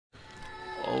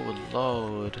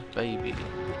Load, baby.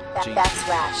 That's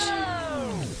rash.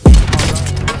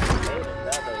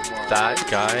 That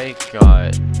guy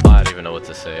got... I don't even know what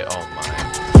to say. Oh my.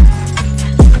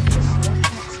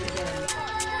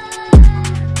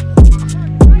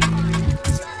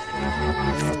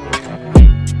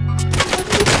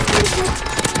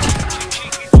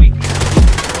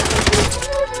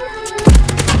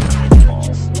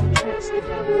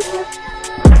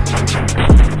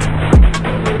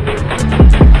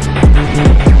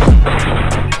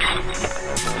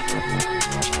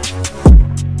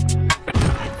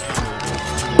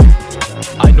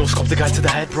 I no scope the guy to the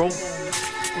head, bro. Oh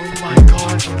my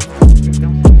god.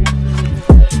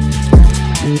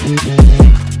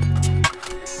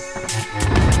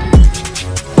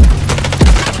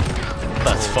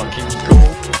 Let's fucking go.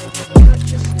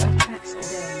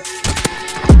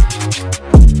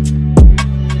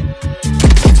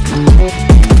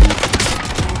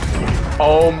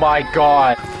 Oh my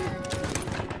god.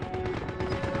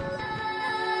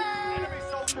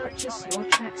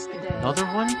 Another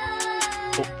one?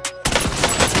 Oh.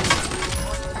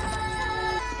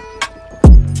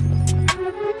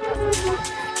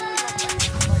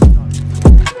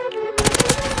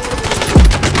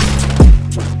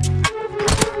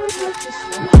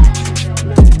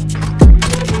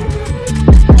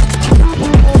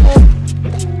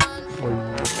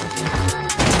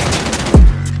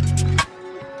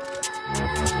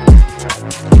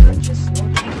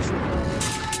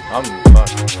 I'm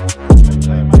fucked.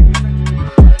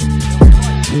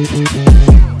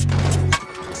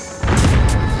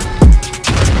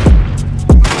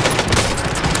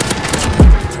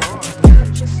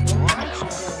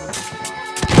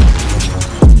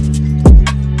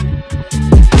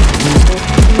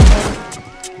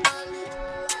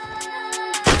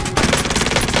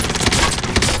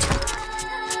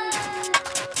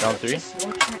 Round 3.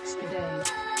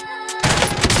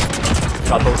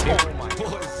 Got those here.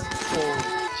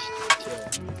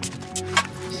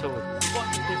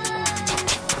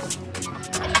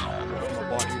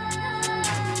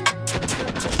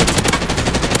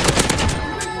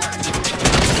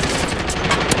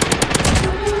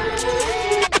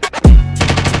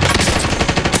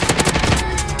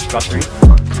 Got 3.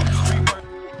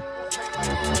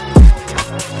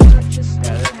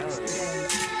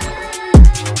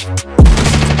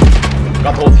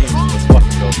 Got the whole team. Let's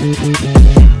fucking go.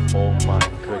 Oh my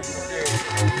goodness.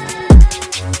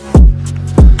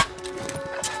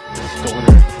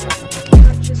 Stoner.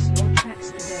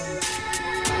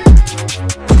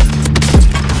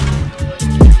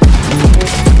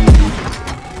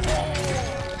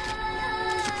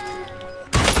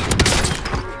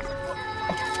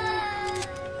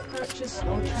 Purchase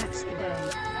your tracks today.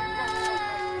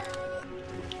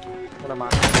 What am I?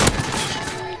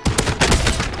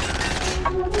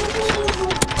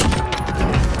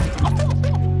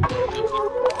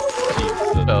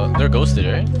 Oh, they're ghosted,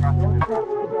 right?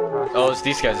 Oh, it's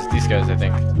these guys, I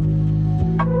think.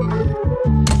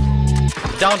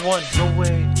 Down one, no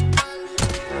way.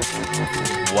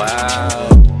 Wow.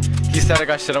 He said I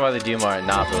got shit on by the DMR.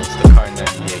 Nah, bro, it's the car in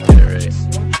that EA, get it right.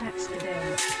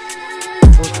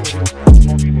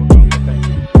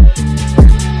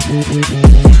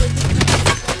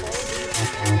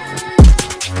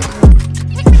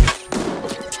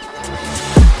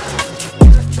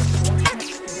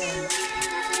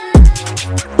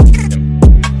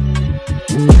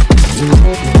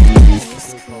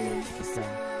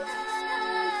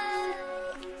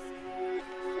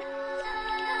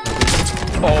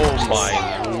 Oh my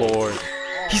lord.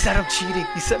 He said I'm cheating.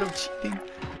 He said I'm cheating.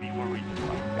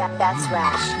 That's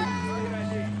rash.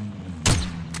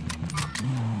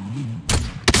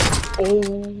 Oh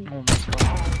my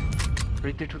god.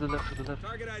 Right there to the left,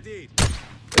 Target ID.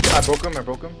 I broke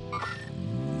him.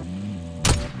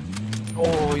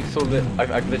 Oh, he's so lit.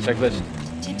 I glitched.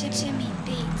 Jimmy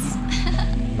beats.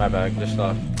 My bad, I glitched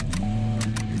off.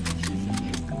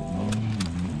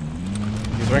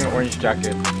 He's wearing an orange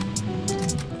jacket.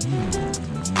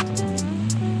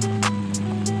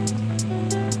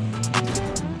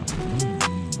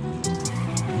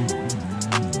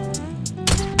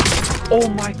 Oh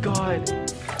my god!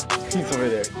 He's over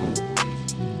there.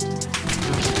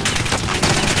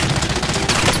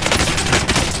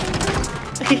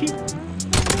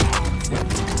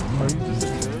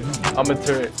 I'm a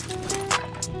turret.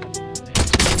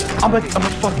 I'm a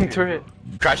fucking turret.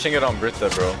 Crashing it on Britza,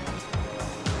 bro.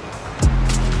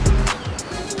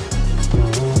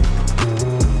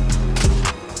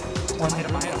 One hit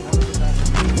him.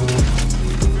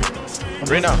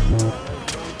 Right now.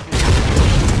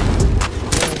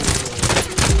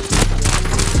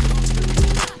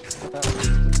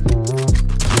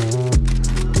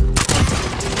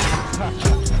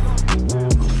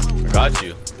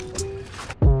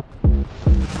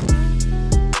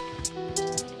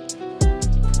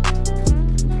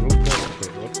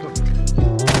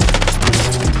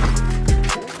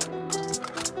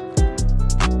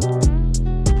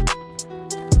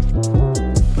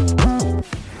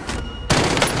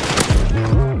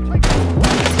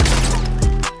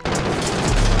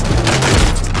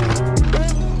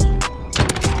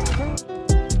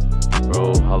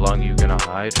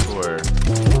 tied for.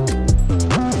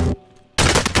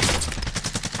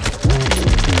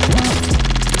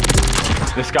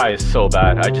 This guy is so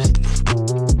bad. I just.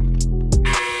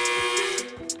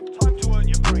 Time to earn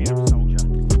your freedom, soldier.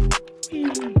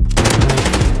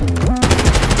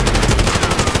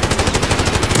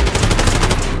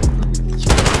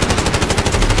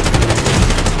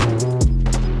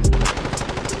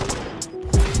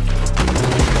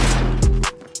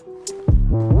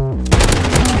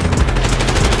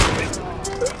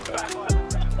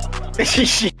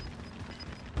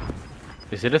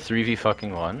 Is it a 3v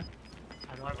fucking 1?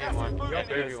 No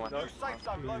safe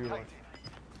zone located.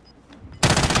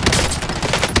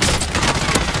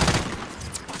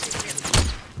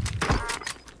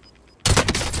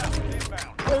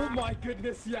 Oh my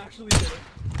goodness, he actually did it.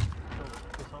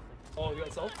 Oh, you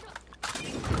got self?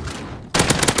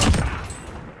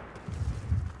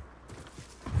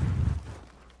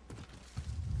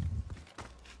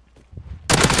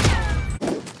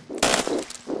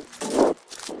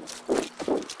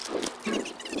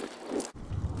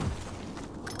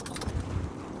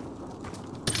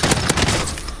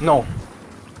 No.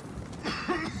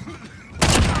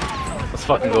 Let's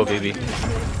fucking go, baby.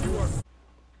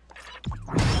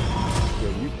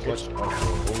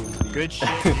 Good shit,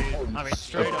 dude. I mean,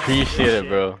 straight up. Appreciate it,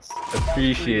 bro.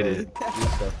 Appreciate it.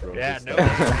 Yeah, no,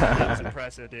 that's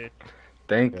impressive, dude.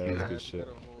 Thank Yeah, you. that's good shit.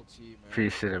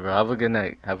 Appreciate it, bro. Have a good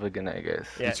night. Have a good night, guys.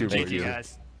 Yeah, too, thank bro. you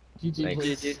guys. Thanks.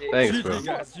 Thanks, bro. GG,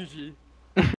 guys, GG.